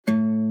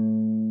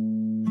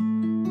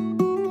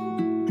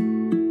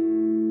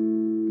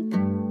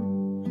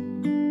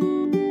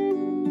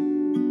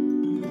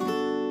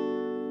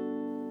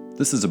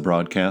This is a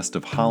broadcast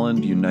of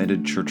Holland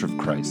United Church of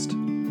Christ.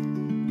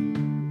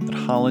 At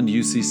Holland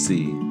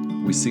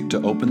UCC, we seek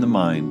to open the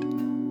mind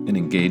and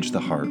engage the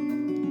heart.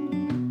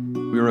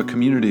 We are a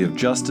community of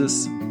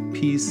justice,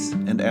 peace,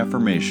 and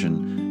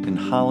affirmation in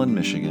Holland,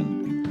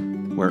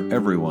 Michigan, where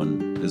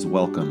everyone is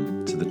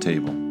welcome to the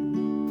table.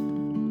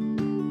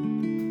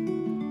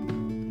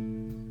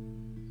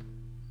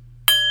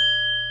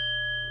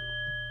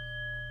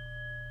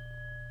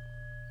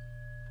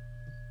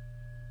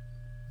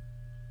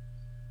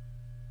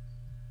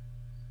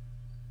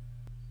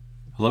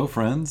 Hello,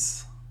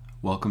 friends.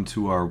 Welcome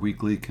to our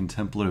weekly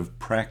contemplative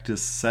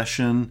practice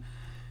session.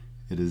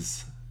 It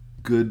is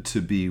good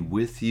to be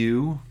with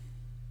you.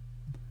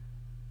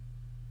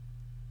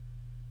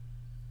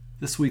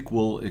 This week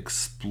we'll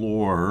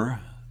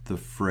explore the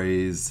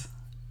phrase,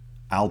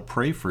 "I'll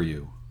pray for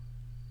you."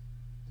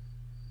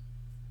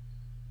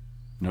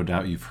 No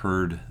doubt you've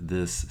heard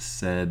this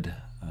said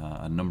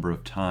a number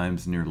of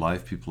times in your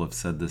life. People have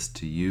said this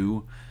to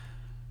you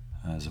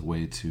as a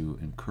way to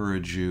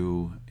encourage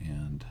you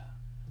and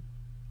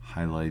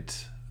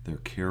highlight their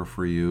care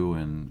for you,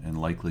 and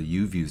likely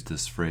you've used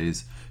this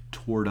phrase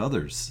toward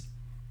others.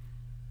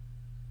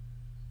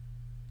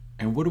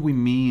 And what do we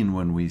mean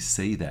when we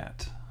say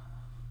that?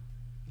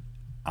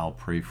 I'll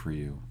pray for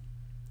you.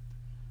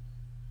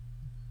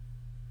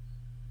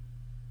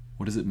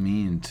 What does it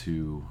mean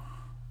to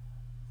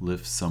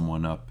lift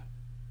someone up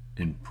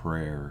in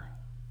prayer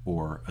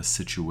or a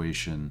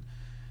situation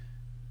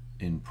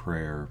in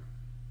prayer?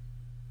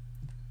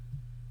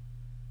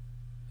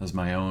 As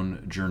my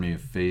own journey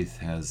of faith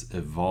has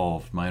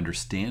evolved, my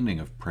understanding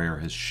of prayer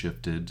has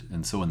shifted.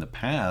 And so in the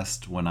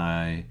past, when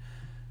I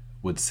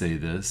would say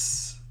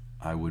this,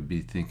 I would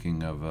be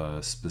thinking of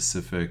a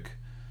specific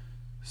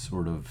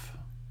sort of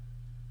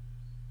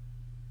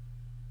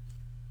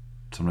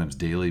sometimes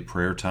daily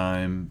prayer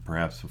time,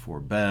 perhaps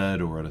before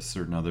bed or at a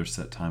certain other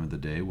set time of the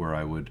day, where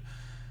I would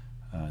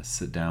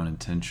sit down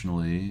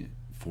intentionally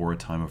for a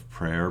time of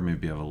prayer,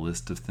 maybe have a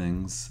list of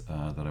things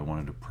that I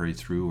wanted to pray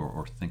through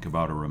or think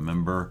about or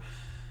remember.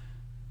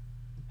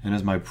 And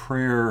as my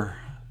prayer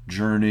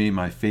journey,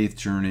 my faith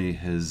journey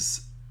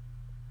has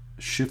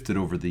shifted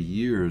over the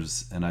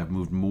years, and I've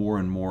moved more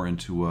and more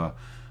into a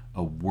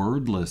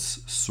wordless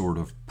sort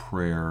of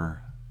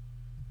prayer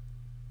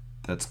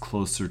that's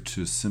closer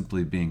to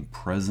simply being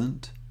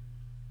present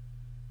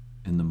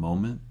in the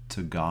moment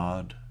to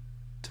God,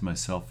 to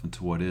myself, and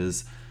to what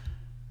is.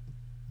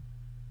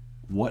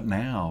 What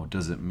now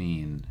does it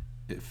mean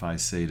if I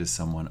say to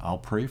someone, "I'll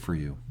pray for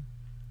you"?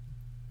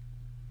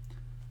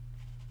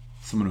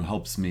 Someone who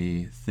helps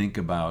me think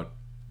about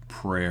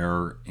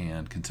prayer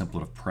and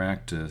contemplative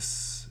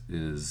practice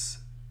is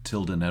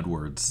Tilden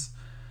Edwards.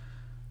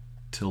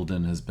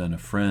 Tilden has been a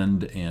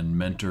friend and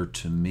mentor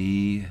to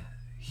me.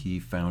 He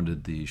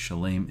founded the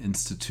Shalem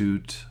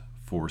Institute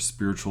for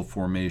Spiritual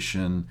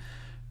Formation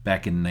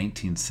back in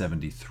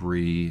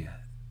 1973,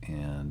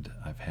 and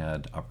I've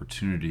had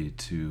opportunity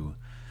to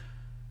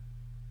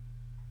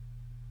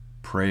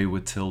pray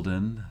with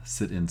Tilden,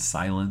 sit in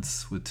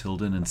silence with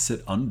Tilden, and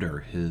sit under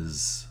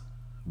his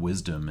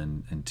wisdom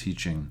and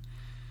teaching.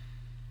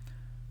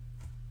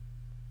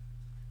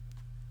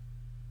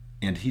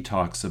 And he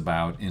talks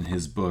about, in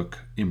his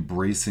book,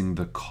 Embracing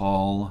the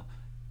Call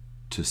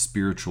to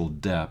Spiritual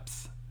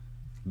Depth,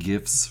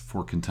 Gifts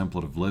for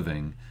Contemplative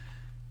Living.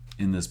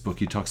 In this book,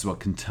 he talks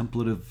about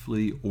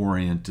contemplatively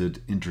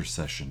oriented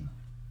intercession.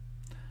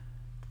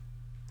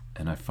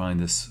 And I find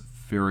this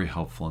very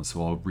helpful, and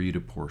so I'll read a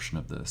portion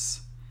of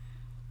this.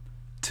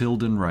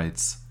 Tilden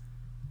writes,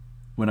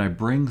 "When I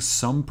bring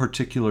some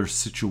particular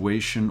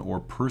situation or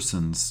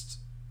persons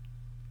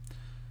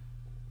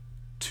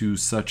to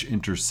such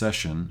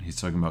intercession," he's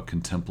talking about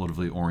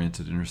contemplatively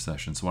oriented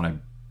intercession. So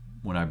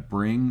when I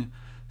bring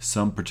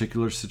some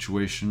particular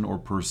situation or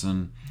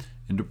person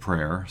into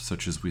prayer,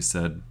 such as we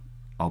said,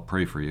 "I'll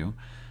pray for you,"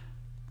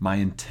 my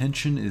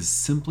intention is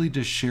simply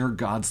to share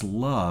God's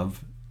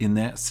love in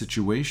that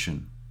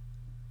situation.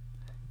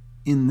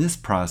 In this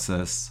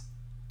process,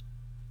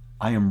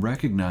 I am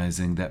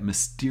recognizing that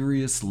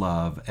mysterious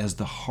love as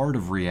the heart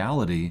of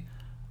reality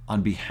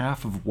on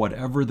behalf of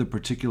whatever the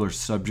particular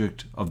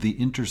subject of the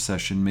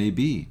intercession may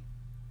be.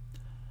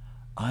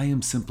 I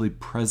am simply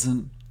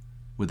present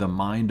with a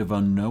mind of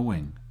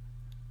unknowing,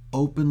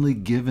 openly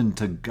given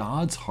to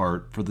God's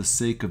heart for the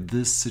sake of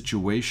this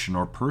situation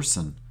or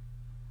person.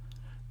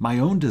 My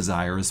own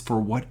desire is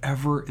for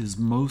whatever is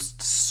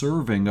most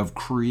serving of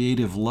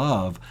creative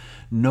love,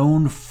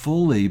 known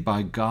fully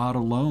by God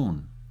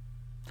alone.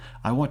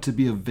 I want to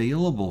be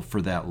available for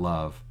that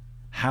love,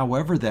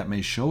 however that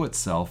may show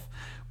itself,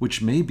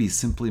 which may be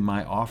simply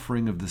my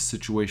offering of the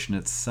situation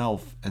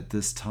itself at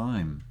this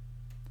time.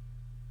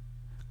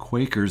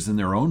 Quakers, in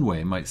their own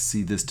way, might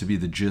see this to be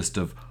the gist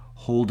of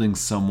holding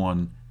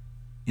someone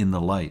in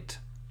the light.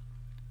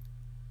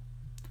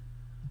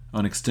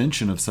 An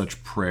extension of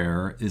such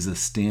prayer is a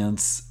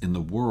stance in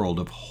the world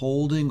of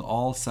holding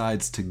all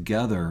sides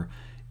together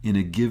in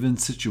a given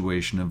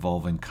situation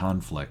involving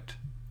conflict.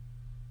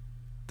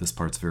 This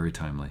part's very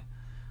timely.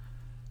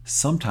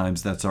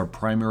 Sometimes that's our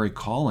primary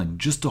calling,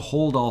 just to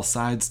hold all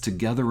sides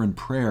together in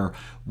prayer,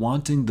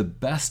 wanting the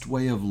best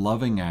way of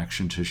loving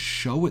action to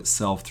show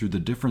itself through the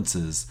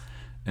differences,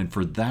 and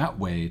for that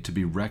way to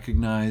be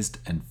recognized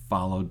and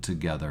followed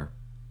together.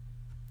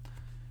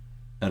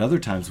 At other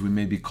times, we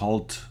may be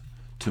called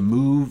to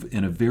move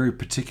in a very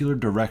particular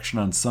direction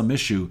on some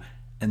issue,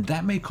 and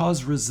that may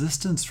cause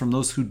resistance from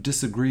those who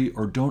disagree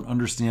or don't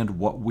understand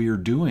what we're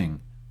doing.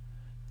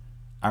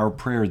 Our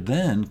prayer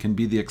then can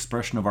be the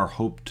expression of our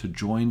hope to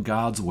join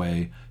God's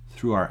way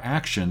through our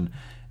action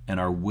and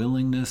our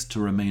willingness to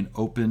remain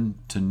open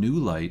to new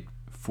light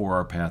for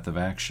our path of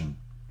action.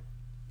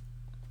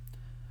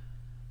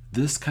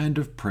 This kind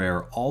of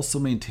prayer also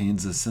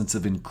maintains a sense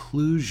of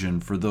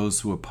inclusion for those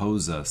who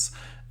oppose us,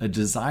 a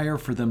desire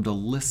for them to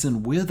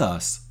listen with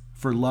us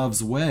for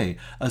love's way,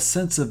 a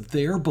sense of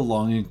their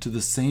belonging to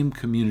the same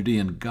community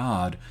in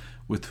God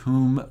with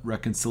whom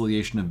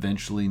reconciliation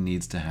eventually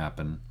needs to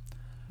happen.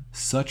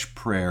 Such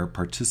prayer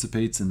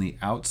participates in the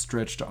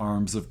outstretched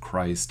arms of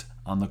Christ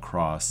on the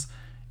cross,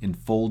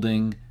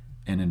 enfolding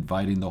and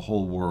inviting the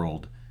whole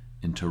world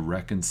into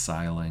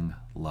reconciling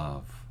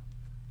love.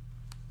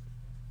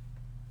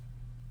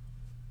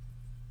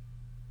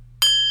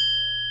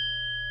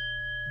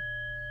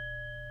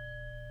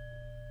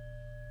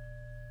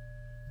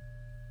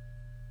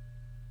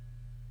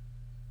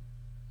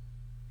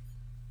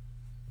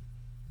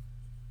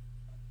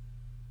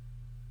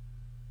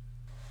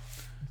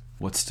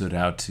 What stood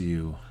out to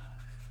you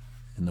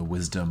in the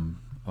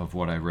wisdom of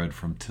what I read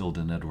from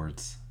Tilden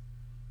Edwards?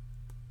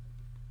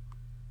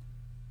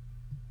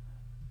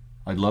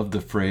 I love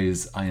the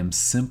phrase, I am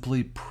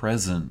simply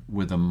present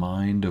with a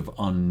mind of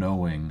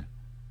unknowing,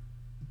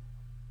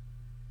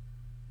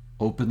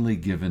 openly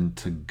given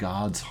to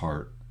God's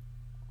heart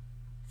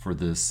for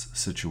this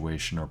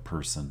situation or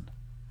person.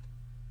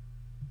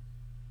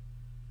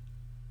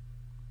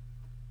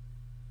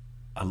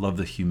 I love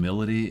the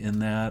humility in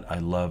that. I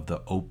love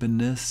the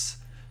openness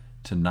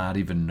to not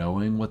even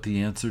knowing what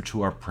the answer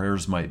to our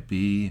prayers might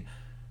be,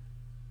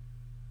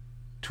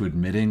 to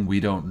admitting we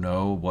don't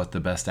know what the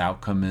best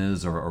outcome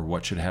is or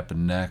what should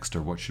happen next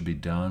or what should be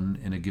done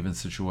in a given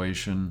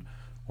situation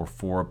or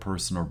for a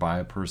person or by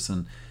a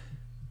person.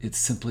 It's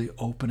simply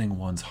opening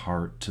one's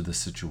heart to the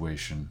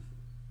situation.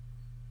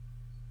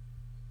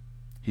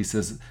 He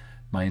says,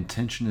 my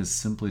intention is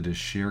simply to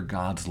share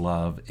God's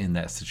love in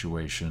that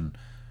situation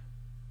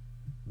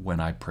when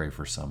I pray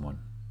for someone.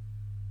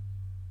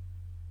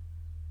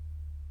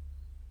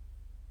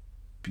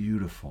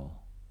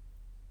 Beautiful.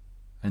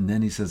 And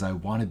then he says, I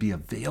want to be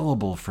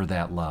available for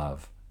that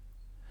love.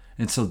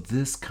 And so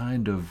this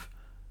kind of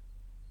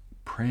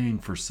praying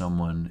for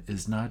someone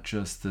is not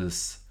just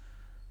this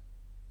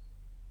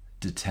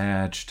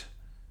detached,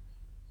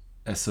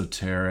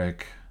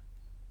 esoteric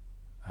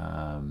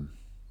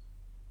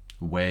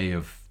way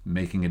of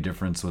making a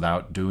difference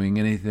without doing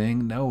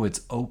anything. No,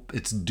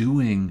 it's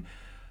doing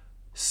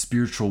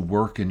spiritual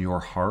work in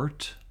your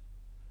heart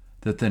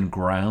that then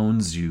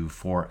grounds you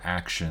for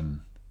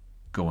action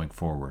going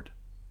forward.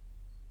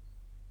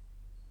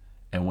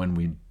 And when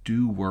we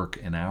do work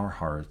in our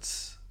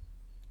hearts,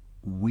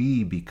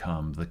 we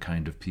become the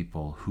kind of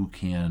people who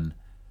can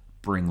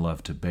bring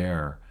love to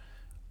bear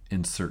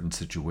in certain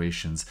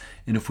situations.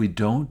 And if we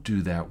don't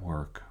do that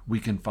work, we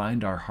can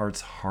find our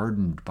hearts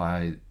hardened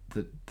by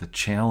the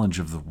challenge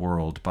of the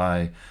world,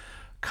 by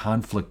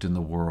conflict in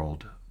the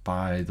world,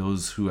 by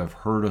those who have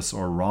hurt us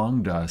or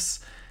wronged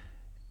us,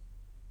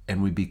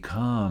 and we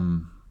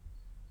become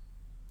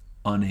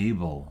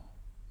unable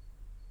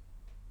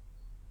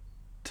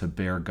to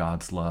bear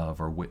God's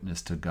love or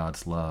witness to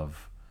God's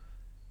love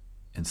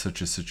in such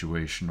a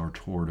situation or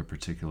toward a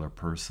particular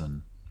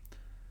person.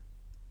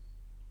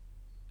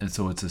 And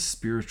so it's a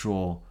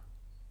spiritual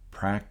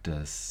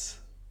practice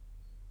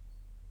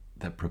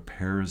that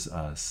prepares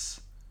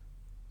us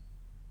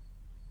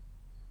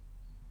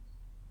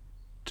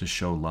to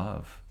show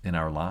love in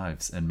our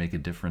lives and make a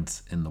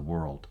difference in the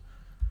world.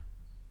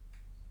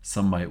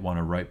 Some might want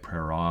to write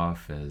prayer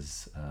off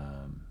as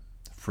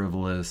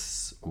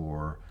frivolous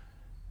or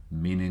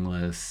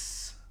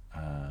meaningless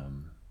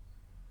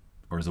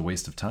or as a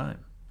waste of time.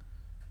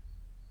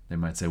 They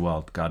might say,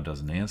 well, God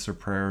doesn't answer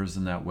prayers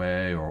in that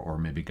way, or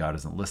maybe God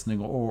isn't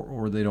listening,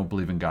 or they don't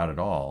believe in God at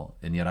all.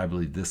 And yet I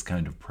believe this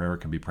kind of prayer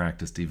can be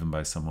practiced even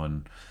by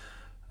someone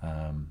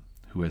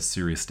who has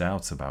serious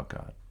doubts about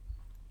God.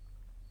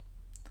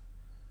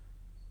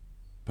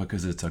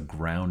 Because it's a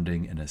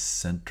grounding and a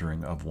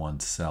centering of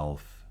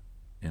oneself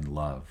in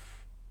love.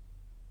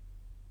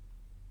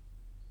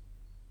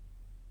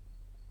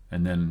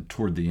 And then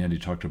toward the end, he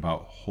talked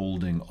about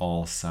holding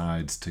all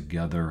sides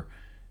together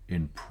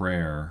in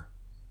prayer,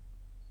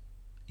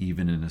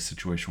 even in a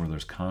situation where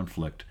there's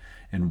conflict,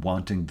 and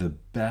wanting the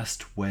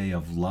best way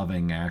of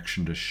loving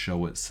action to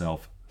show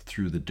itself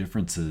through the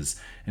differences,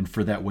 and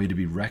for that way to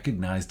be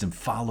recognized and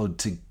followed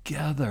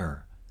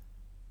together.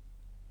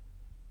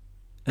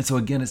 And so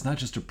again, it's not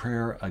just a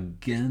prayer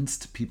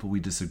against people we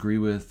disagree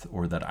with,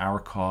 or that our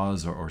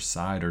cause or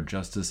side or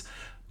justice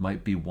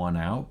might be won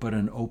out, but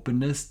an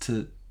openness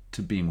to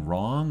to being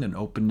wrong, an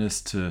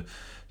openness to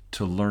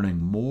learning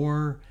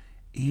more,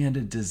 and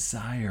a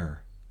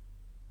desire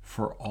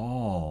for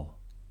all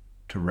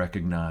to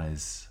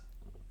recognize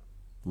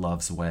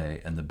love's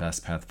way and the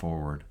best path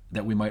forward,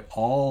 that we might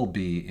all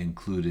be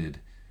included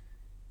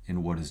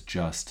in what is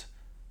just,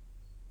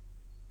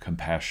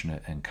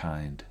 compassionate, and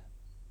kind.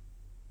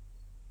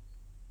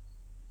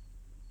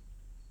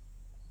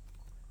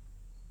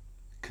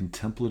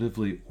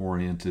 Contemplatively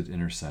oriented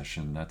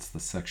intercession. That's the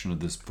section of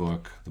this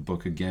book. The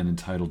book, again,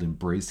 entitled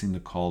Embracing the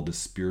Call to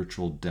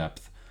Spiritual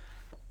Depth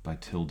by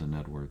Tilden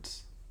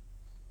Edwards.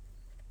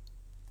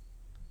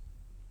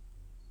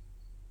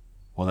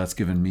 Well, that's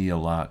given me a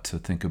lot to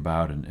think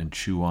about and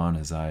chew on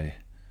as I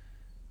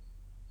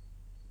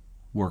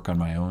work on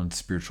my own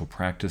spiritual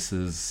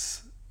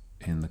practices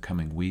in the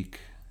coming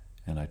week.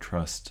 And I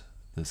trust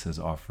this has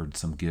offered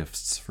some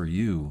gifts for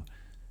you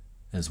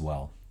as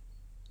well.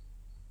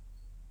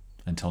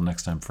 Until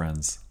next time,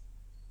 friends,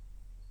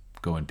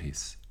 go in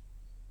peace.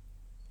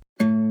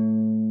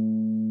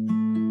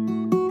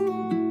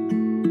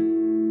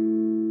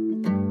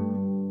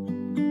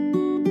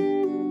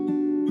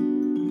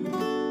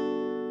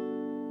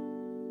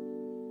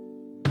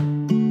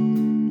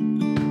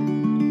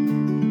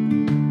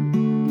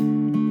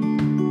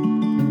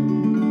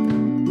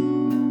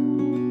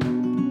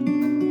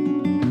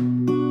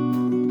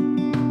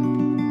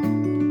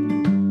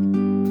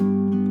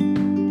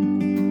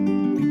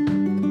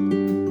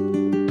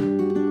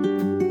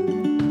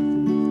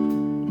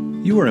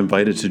 You are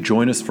invited to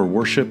join us for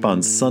worship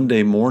on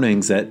Sunday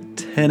mornings at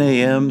 10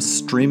 a.m.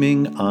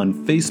 streaming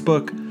on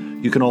Facebook.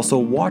 You can also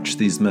watch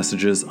these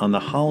messages on the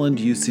Holland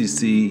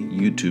UCC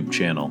YouTube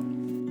channel.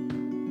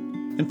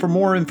 And for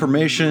more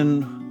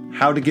information,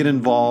 how to get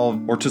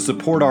involved, or to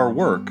support our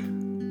work,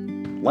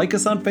 like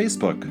us on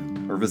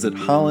Facebook or visit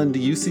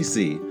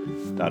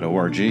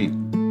hollanducc.org.